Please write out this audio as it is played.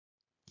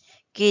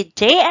Good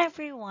day,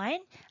 everyone.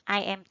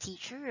 I am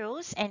Teacher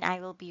Rose and I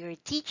will be your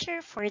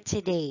teacher for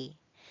today.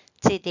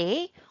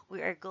 Today,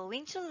 we are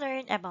going to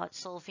learn about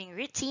solving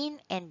routine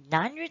and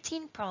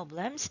non-routine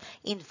problems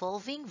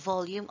involving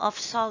volume of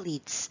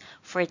solids.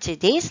 For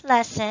today's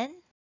lesson,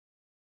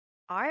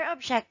 our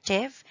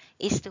objective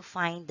is to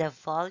find the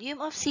volume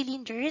of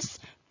cylinders,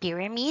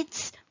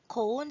 pyramids,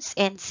 cones,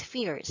 and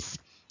spheres,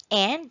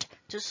 and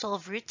to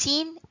solve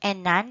routine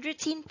and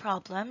non-routine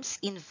problems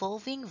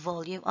involving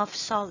volume of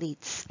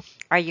solids.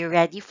 Are you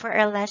ready for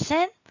our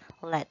lesson?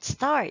 Let's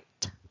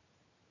start.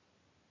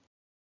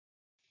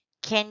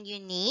 Can you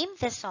name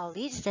the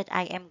solids that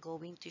I am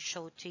going to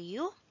show to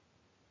you?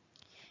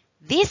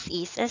 This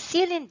is a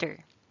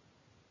cylinder,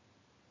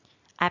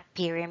 a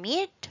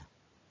pyramid,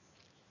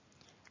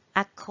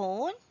 a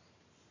cone,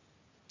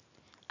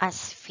 a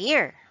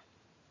sphere.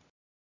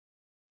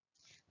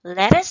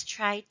 Let us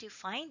try to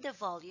find the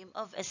volume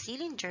of a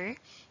cylinder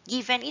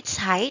given its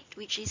height,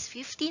 which is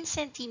 15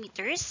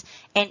 centimeters,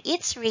 and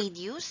its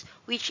radius,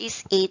 which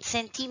is 8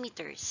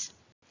 centimeters.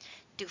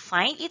 To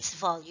find its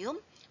volume,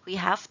 we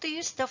have to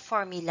use the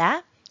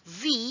formula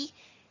V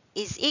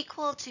is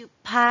equal to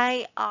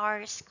pi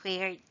r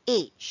squared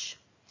h.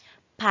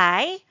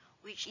 Pi,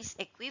 which is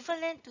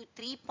equivalent to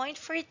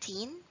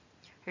 3.14,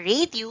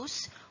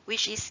 radius,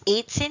 which is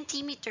 8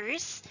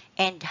 centimeters,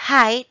 and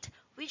height,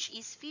 which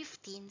is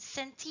 15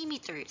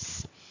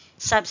 centimeters.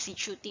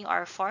 Substituting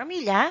our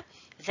formula,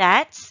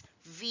 that's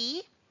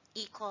V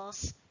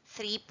equals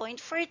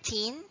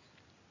 3.14,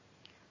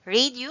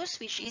 radius,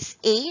 which is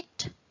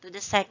 8 to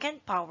the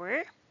second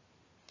power,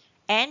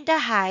 and the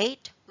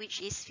height,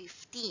 which is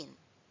 15.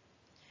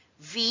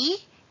 V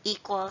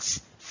equals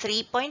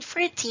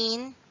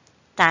 3.14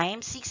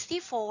 times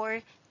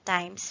 64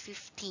 times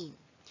 15.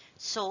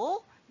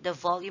 So, the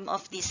volume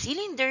of this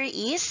cylinder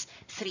is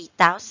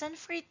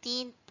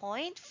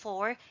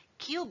 3014.4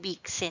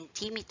 cubic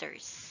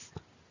centimeters.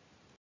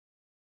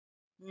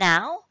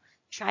 Now,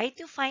 try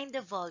to find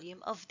the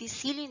volume of this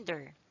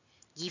cylinder.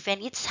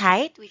 Given its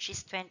height, which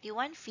is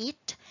 21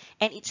 feet,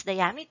 and its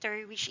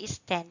diameter, which is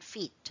 10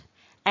 feet.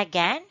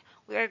 Again,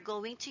 we are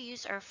going to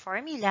use our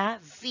formula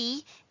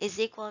V is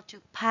equal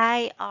to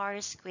pi r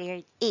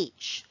squared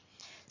h.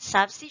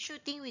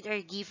 Substituting with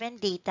our given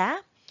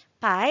data,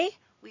 pi,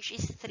 which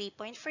is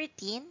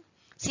 3.14,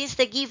 since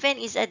the given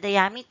is a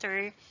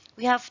diameter,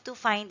 we have to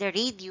find the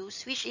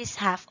radius, which is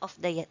half of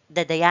the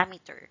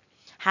diameter.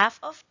 Half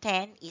of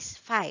 10 is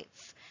 5.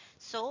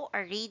 So,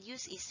 our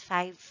radius is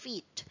 5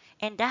 feet.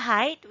 And the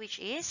height, which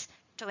is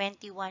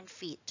 21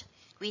 feet.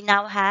 We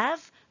now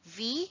have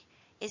V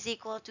is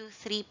equal to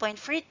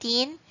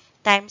 3.14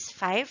 times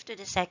 5 to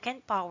the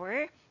second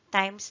power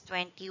times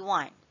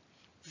 21.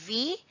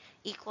 V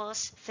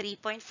equals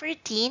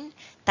 3.14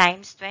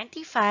 times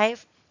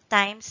 25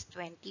 times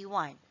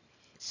 21.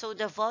 So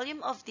the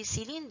volume of the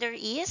cylinder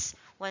is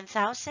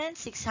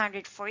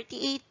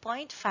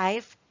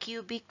 1,648.5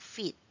 cubic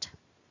feet.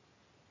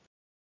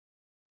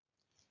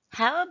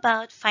 How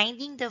about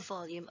finding the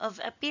volume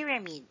of a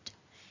pyramid?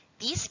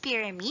 This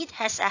pyramid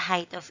has a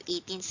height of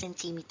 18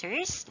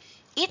 centimeters.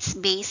 Its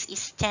base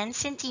is 10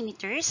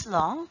 centimeters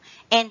long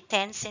and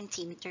 10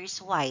 centimeters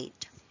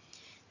wide.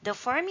 The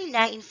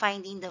formula in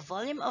finding the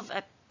volume of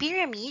a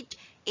pyramid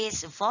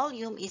is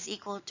volume is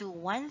equal to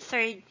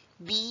 1/3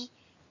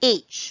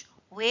 BH,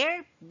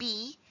 where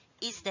B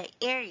is the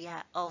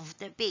area of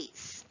the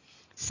base.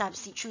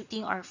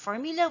 Substituting our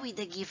formula with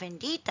the given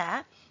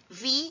data,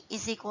 V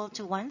is equal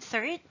to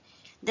 1/3.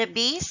 The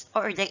base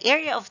or the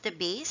area of the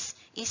base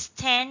is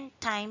 10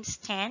 times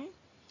 10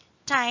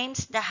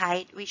 times the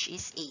height, which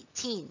is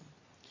 18.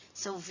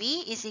 So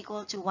V is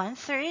equal to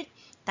 1/3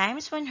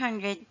 times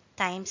 100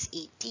 times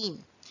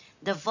 18.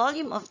 The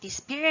volume of this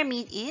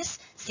pyramid is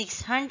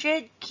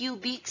 600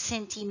 cubic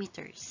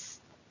centimeters.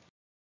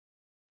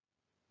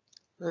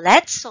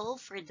 Let's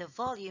solve for the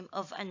volume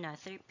of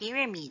another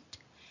pyramid.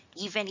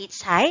 Given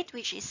its height,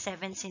 which is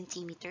 7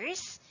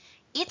 centimeters,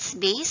 its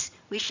base,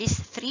 which is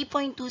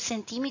 3.2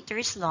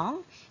 centimeters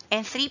long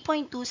and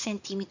 3.2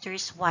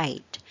 centimeters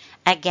wide.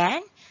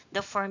 Again,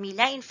 the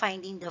formula in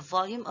finding the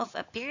volume of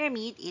a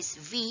pyramid is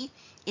V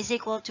is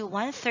equal to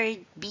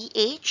 1/3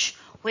 BH,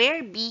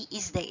 where B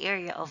is the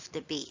area of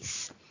the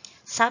base.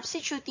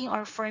 Substituting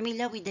our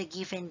formula with the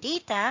given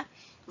data,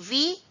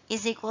 V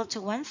is equal to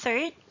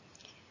 1/3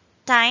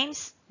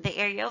 times the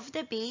area of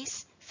the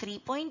base,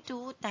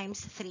 3.2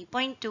 times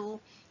 3.2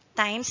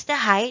 times the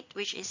height,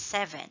 which is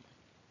 7.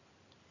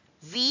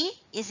 V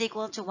is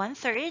equal to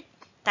 1/3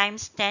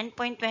 times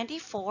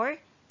 10.24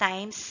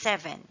 times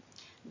 7.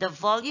 The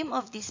volume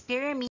of this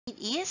pyramid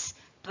is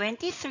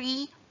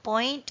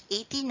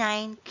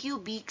 23.89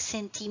 cubic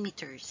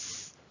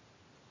centimeters.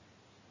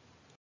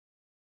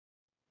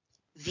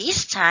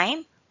 This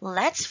time,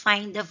 let's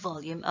find the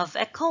volume of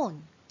a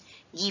cone.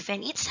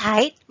 Given its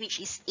height, which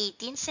is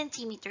 18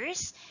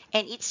 centimeters,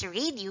 and its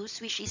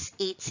radius, which is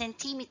 8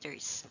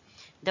 centimeters.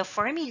 The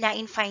formula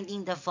in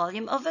finding the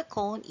volume of a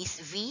cone is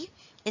V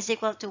is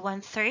equal to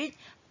 1/3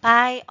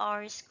 pi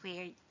r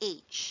squared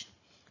h.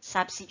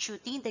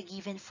 Substituting the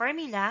given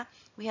formula,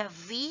 we have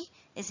V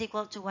is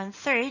equal to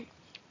 1/3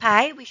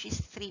 pi, which is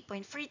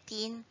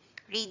 3.14,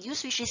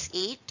 radius, which is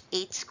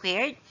 8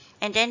 squared,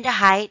 and then the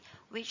height,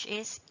 which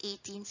is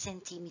 18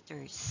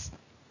 centimeters.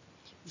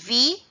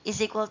 V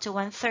is equal to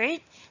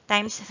 1/3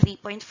 times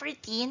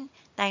 3.14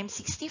 times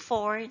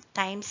 64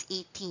 times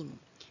 18.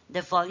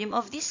 The volume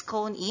of this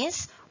cone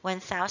is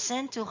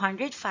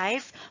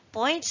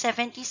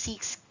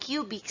 1,205.76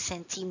 cubic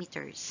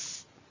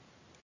centimeters.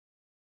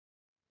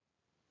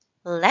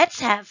 Let's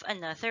have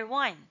another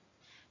one.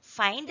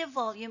 Find the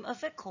volume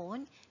of a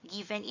cone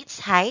given its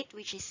height,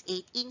 which is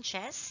 8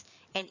 inches,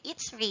 and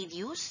its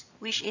radius,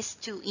 which is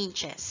 2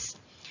 inches.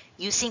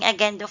 Using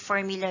again the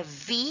formula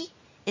V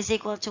is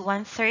equal to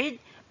 1/3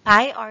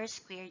 pi r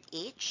squared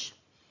h.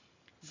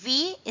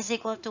 V is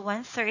equal to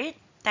 1/3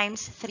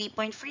 times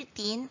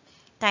 3.14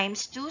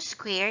 times 2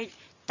 squared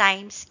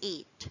times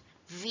 8.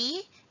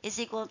 V is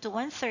equal to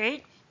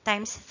 1/3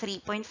 times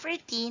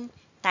 3.14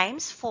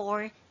 times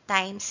 4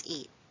 times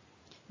 8.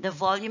 The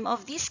volume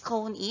of this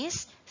cone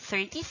is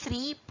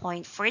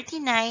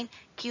 33.49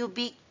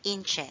 cubic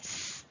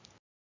inches.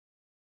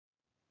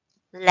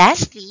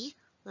 Lastly,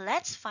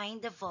 let's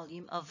find the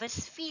volume of a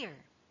sphere.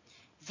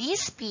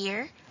 This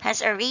sphere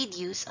has a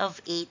radius of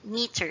 8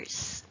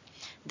 meters.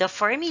 The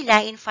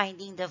formula in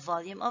finding the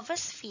volume of a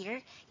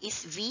sphere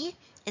is V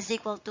is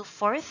equal to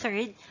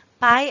 4/3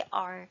 pi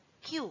r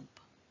cube.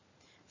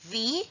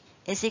 V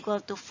is equal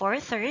to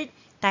 4/3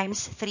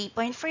 times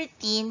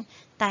 3.14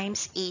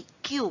 times 8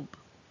 cube.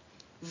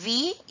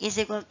 V is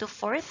equal to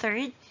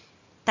 4/3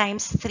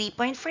 times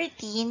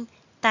 3.14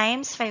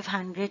 times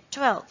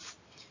 512.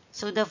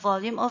 So the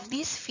volume of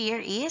this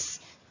sphere is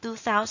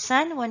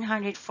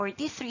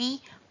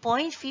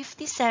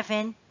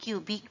 2,143.57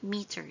 cubic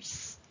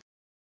meters.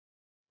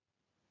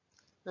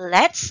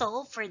 Let's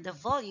solve for the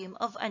volume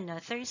of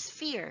another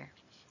sphere,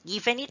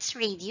 given its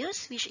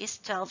radius, which is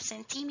 12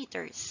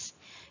 centimeters.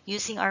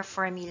 Using our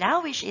formula,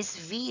 which is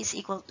V is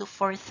equal to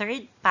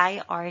 4/3 pi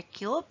r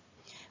cube,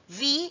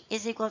 V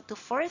is equal to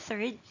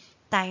 4/3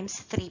 times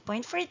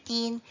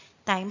 3.14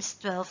 times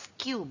 12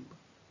 cube.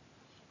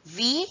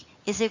 V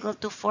is equal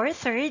to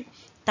 4/3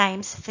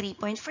 times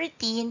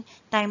 3.14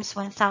 times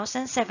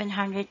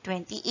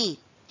 1,728.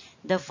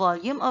 The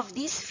volume of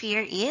this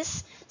sphere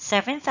is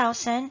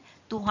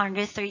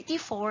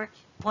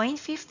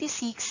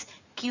 7,234.56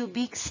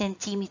 cubic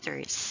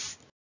centimeters.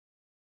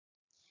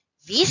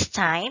 This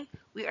time,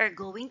 we are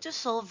going to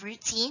solve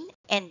routine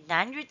and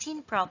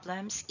non-routine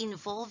problems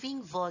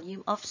involving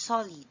volume of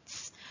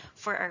solids.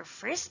 For our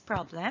first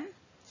problem,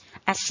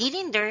 a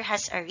cylinder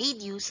has a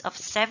radius of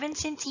 7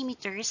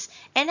 centimeters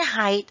and a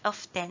height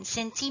of 10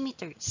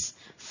 centimeters.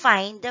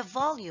 Find the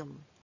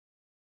volume.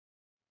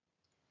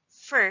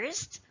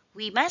 First,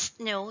 we must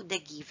know the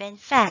given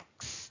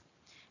facts.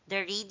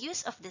 The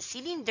radius of the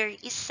cylinder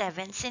is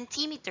 7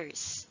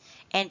 centimeters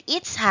and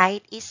its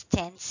height is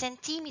 10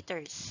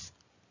 centimeters.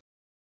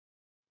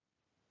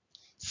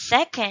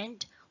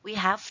 Second, we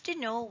have to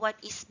know what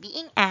is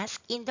being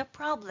asked in the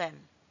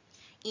problem.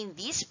 In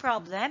this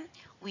problem,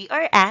 we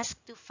are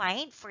asked to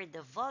find for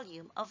the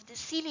volume of the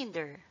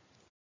cylinder.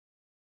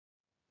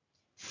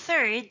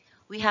 Third,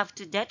 we have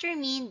to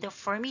determine the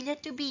formula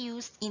to be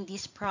used in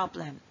this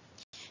problem.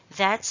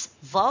 That's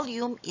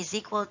volume is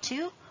equal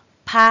to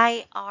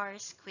pi r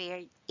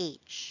squared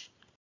h.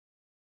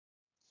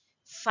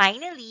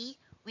 Finally,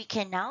 we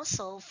can now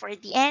solve for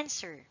the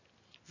answer.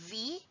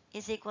 V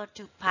is equal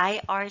to pi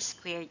r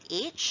squared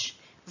h.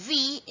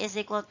 V is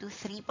equal to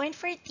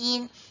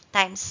 3.14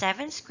 times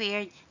 7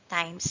 squared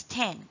times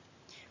 10.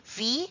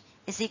 V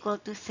is equal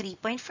to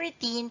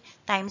 3.14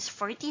 times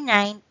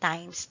 49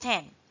 times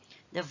 10.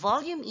 The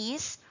volume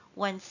is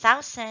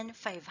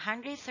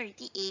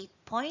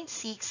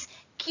 1,538.6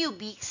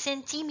 cubic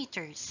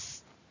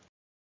centimeters.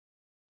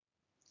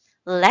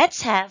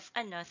 Let's have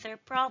another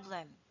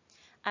problem.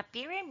 A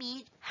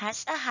pyramid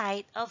has a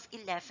height of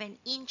 11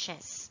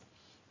 inches.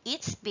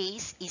 Its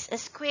base is a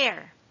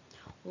square.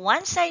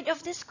 One side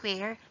of the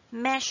square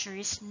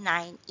measures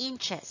 9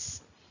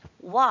 inches.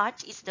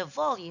 What is the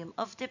volume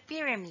of the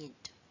pyramid?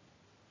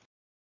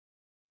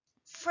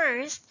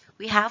 First,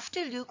 we have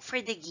to look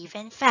for the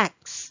given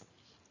facts.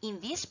 In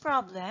this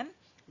problem,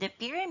 the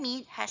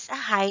pyramid has a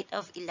height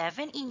of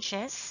 11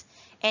 inches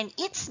and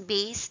its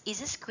base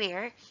is a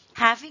square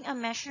having a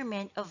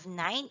measurement of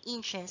 9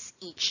 inches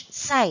each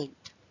side.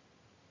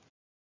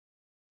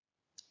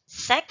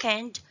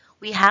 Second,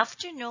 we have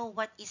to know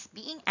what is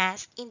being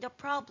asked in the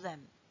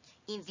problem.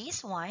 In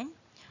this one,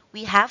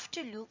 we have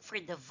to look for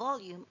the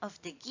volume of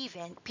the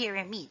given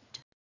pyramid.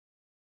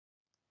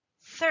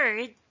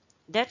 Third,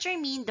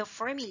 determine the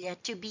formula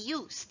to be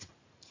used.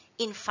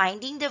 In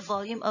finding the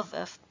volume of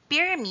a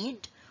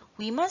pyramid,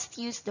 we must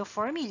use the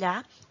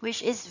formula,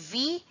 which is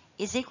V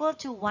is equal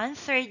to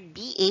 1/3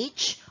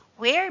 BH,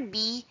 where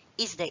B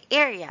is the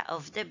area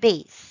of the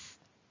base.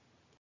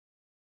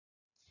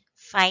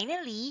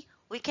 Finally,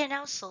 we can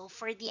now solve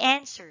for the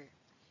answer.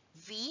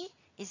 V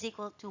is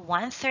equal to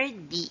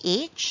 1/3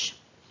 BH.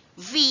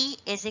 V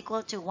is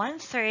equal to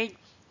 1/3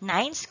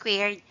 9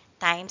 squared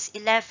times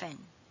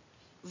 11.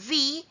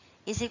 V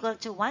is equal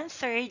to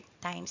 1/3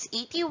 times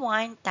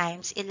 81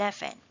 times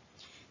 11.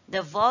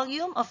 The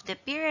volume of the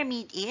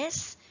pyramid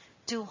is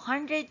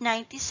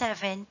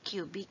 297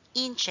 cubic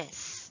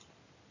inches.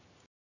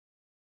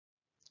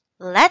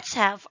 Let's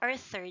have our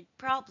third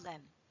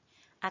problem.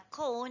 A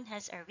cone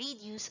has a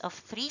radius of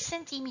 3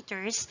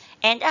 centimeters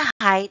and a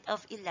height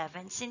of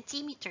 11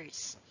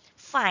 centimeters.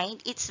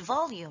 Find its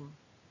volume.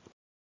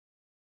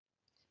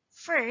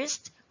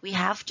 First, we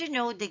have to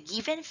know the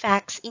given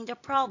facts in the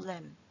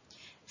problem.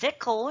 The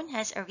cone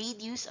has a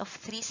radius of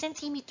 3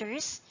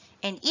 centimeters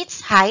and its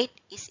height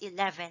is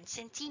 11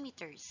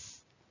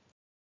 centimeters.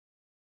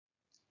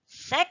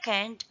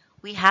 Second,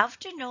 we have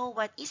to know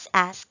what is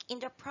asked in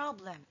the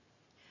problem.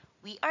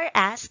 We are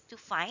asked to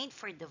find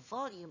for the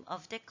volume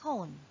of the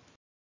cone.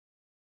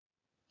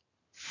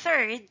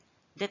 Third,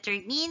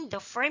 determine the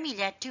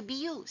formula to be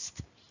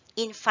used.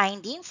 In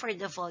finding for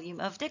the volume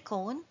of the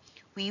cone,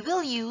 we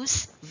will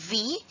use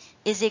V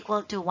is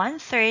equal to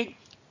 1/3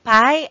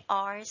 pi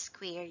r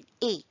squared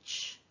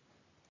h.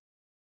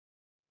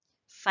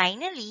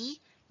 Finally,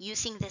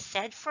 using the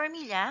said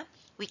formula,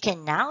 we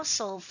can now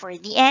solve for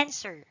the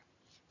answer.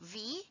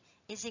 V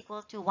is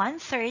equal to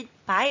 1/3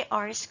 pi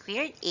r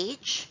squared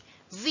h.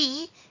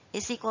 V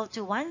is equal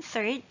to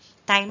 1/3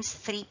 times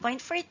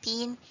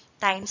 3.14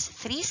 times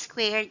 3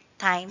 squared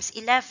times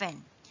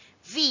 11.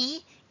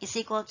 V is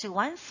equal to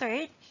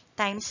 1/3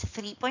 times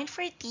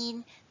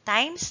 3.14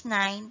 times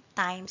 9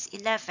 times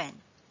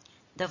 11.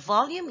 The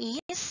volume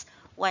is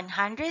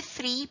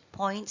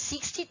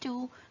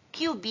 103.62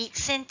 cubic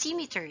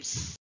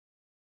centimeters.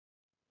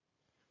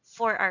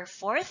 For our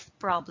fourth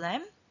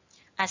problem,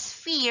 a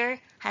sphere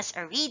has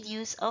a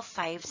radius of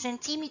 5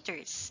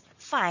 centimeters.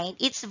 Find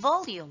its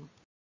volume.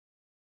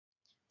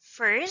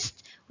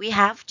 First, we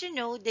have to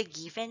know the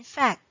given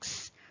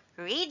facts.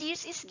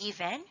 Radius is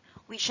given,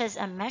 which has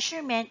a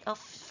measurement of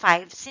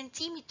 5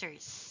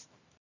 centimeters.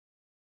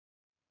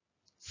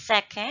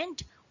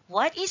 Second,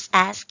 what is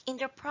asked in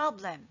the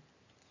problem?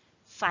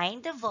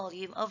 Find the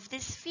volume of the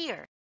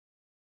sphere.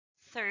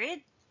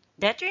 Third,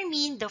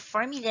 determine the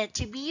formula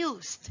to be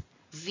used.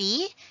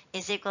 V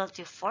is equal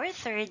to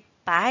 4/3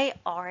 pi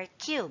r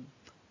cubed.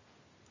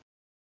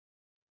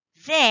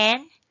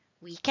 Then,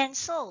 we can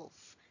solve.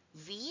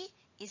 V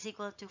is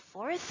equal to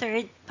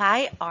 4/3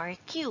 pi r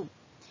cubed.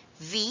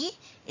 V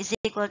is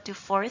equal to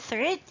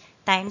 4/3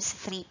 times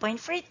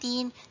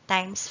 3.14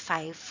 times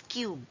 5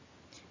 cubed.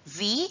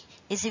 V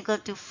is equal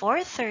to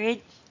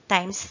 4/3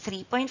 times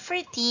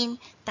 3.14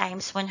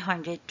 times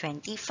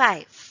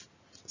 125.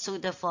 So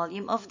the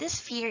volume of the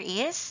sphere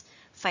is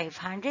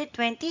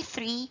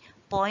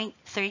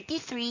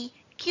 523.33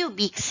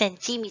 cubic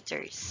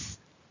centimeters.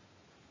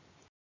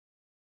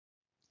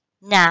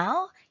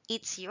 Now,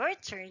 it's your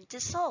turn to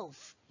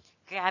solve.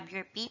 Grab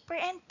your paper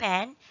and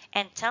pen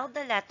and tell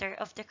the letter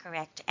of the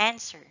correct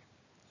answer.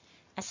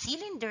 A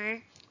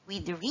cylinder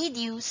with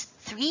radius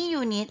 3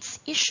 units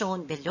is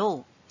shown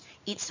below.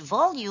 Its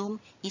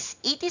volume is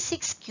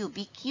 86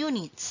 cubic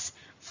units.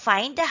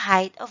 Find the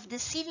height of the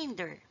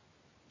cylinder.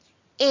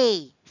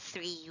 A.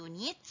 3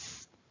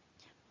 units.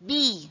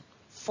 B.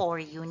 4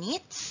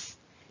 units.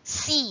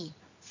 C.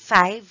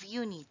 5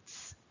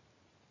 units.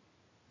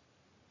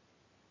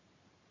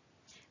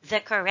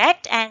 The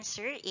correct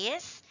answer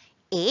is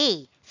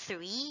A.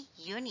 3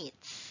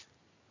 units.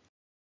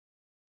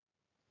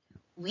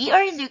 We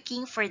are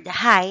looking for the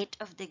height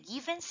of the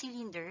given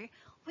cylinder,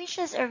 which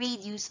has a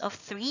radius of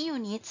 3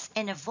 units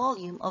and a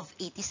volume of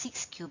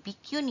 86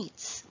 cubic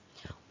units.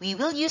 We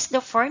will use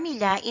the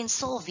formula in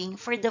solving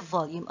for the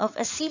volume of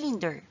a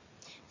cylinder.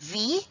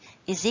 V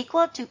is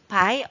equal to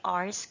pi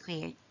r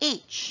squared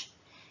h.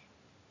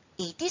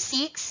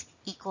 86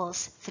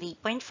 equals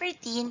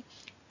 3.14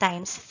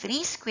 times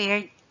 3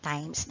 squared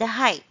times the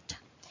height.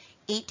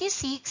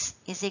 86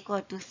 is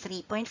equal to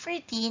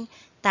 3.14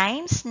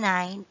 times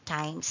 9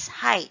 times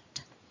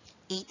height.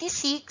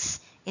 86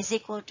 is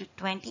equal to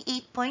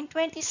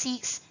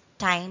 28.26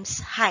 times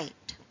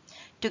height.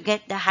 To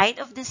get the height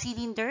of the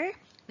cylinder,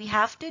 we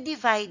have to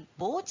divide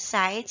both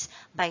sides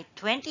by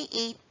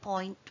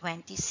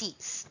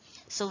 28.26.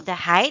 So the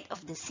height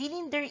of the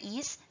cylinder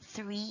is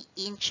 3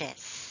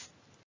 inches.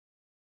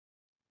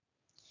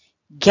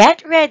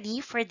 Get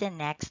ready for the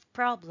next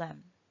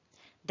problem.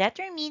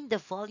 Determine the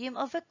volume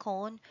of a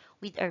cone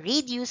with a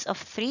radius of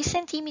 3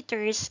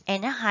 centimeters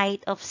and a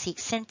height of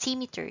 6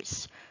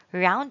 centimeters.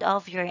 Round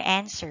off your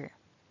answer.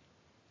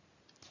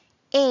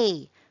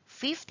 A.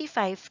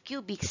 55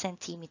 cubic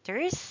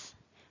centimeters.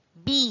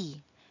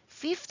 B.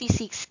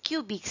 56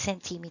 cubic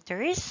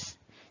centimeters.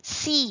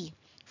 C.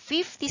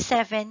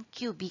 57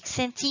 cubic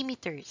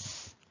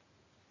centimeters.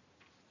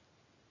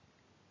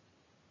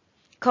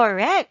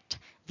 Correct!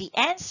 The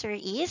answer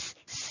is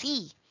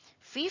C.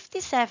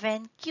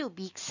 57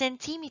 cubic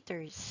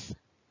centimeters.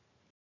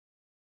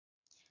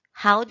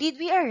 How did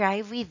we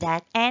arrive with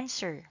that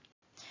answer?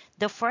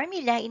 The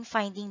formula in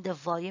finding the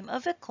volume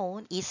of a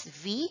cone is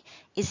V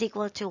is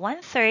equal to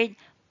 1/3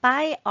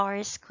 pi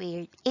r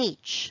squared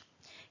h.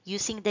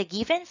 Using the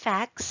given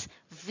facts,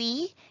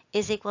 V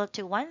is equal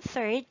to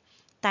 1/3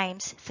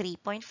 times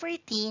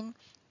 3.14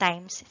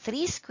 times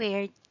 3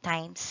 squared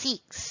times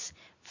 6.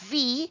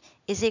 V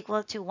is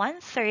equal to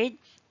 1/3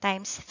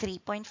 times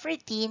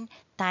 3.14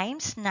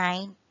 times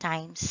 9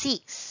 times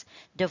 6.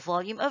 The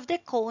volume of the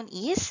cone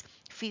is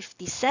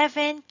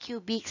 57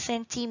 cubic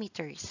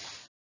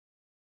centimeters.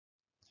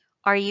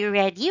 Are you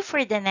ready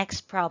for the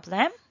next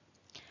problem?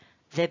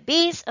 The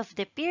base of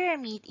the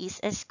pyramid is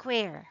a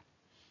square.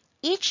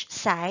 Each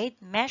side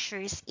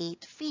measures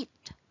 8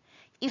 feet.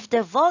 If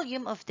the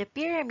volume of the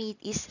pyramid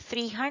is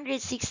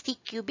 360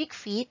 cubic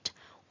feet,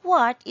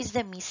 what is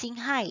the missing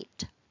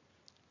height?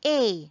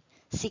 A.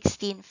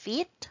 16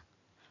 feet.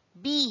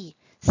 B.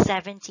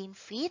 17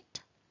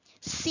 feet.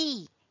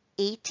 C.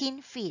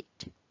 18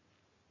 feet.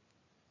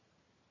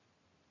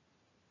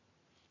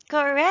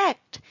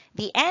 Correct.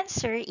 The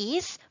answer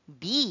is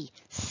B.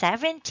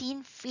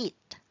 17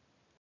 feet.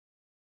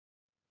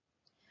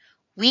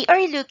 We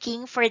are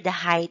looking for the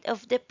height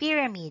of the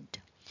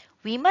pyramid.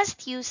 We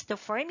must use the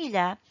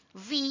formula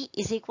V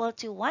is equal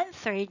to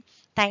 1/3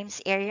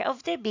 times area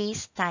of the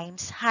base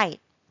times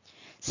height.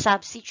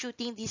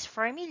 Substituting this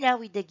formula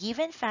with the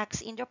given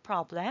facts in the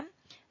problem,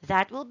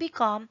 that will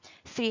become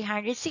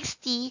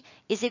 360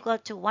 is equal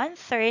to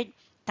 1/3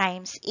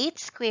 times 8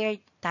 squared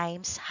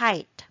times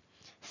height.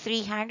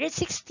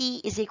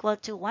 360 is equal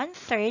to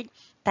 1/3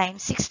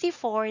 times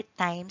 64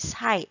 times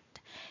height.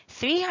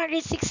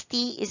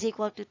 360 is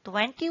equal to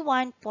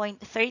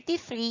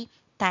 21.33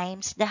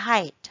 times the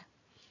height.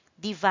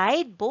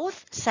 Divide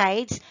both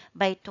sides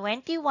by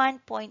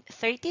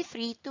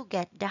 21.33 to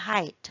get the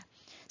height.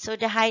 So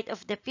the height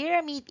of the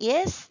pyramid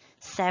is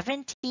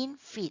 17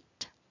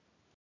 feet.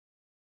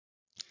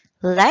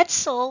 Let's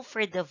solve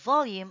for the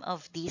volume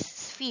of this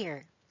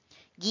sphere.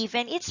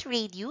 Given its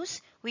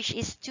radius, which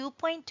is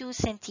 2.2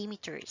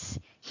 centimeters,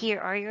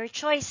 here are your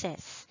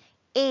choices.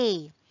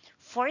 A.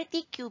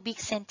 40 cubic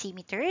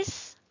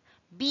centimeters.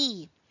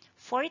 B.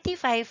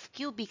 45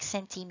 cubic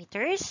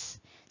centimeters.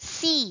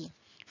 C.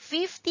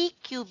 50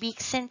 cubic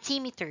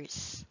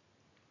centimeters.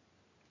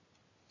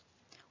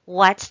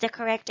 What's the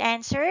correct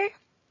answer?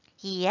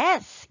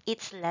 Yes,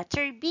 it's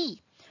letter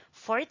B,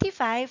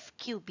 45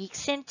 cubic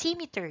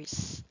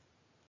centimeters.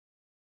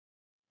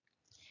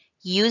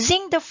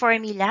 Using the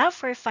formula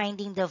for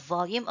finding the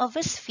volume of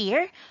a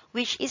sphere,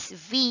 which is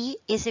V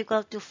is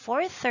equal to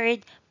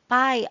 4/3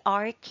 pi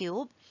r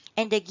cubed,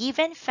 and the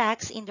given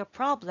facts in the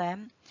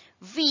problem,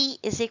 V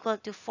is equal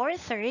to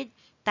 4/3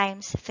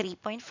 times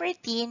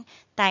 3.14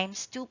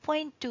 times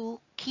 2.2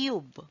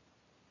 cube.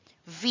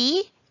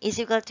 V is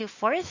equal to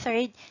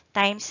 4/3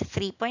 times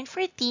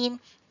 3.14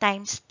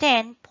 times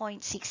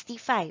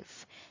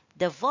 10.65.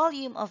 The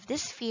volume of the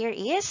sphere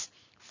is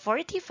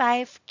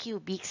 45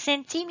 cubic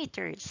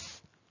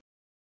centimeters.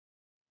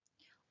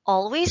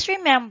 Always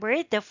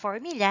remember the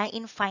formula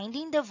in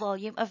finding the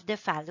volume of the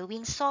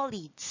following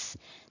solids.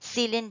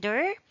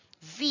 Cylinder,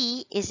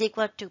 V is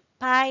equal to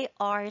pi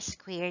r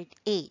squared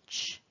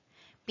h.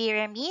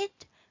 Pyramid,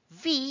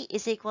 V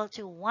is equal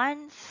to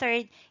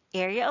 1/3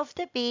 area of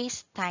the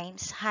base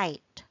times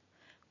height.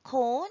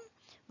 Cone,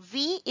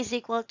 V is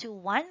equal to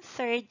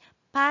 1/3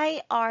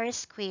 pi r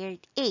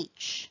squared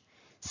h.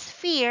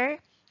 Sphere,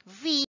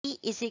 V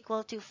is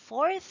equal to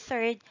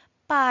 4/3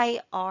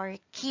 pi r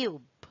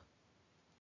cubed.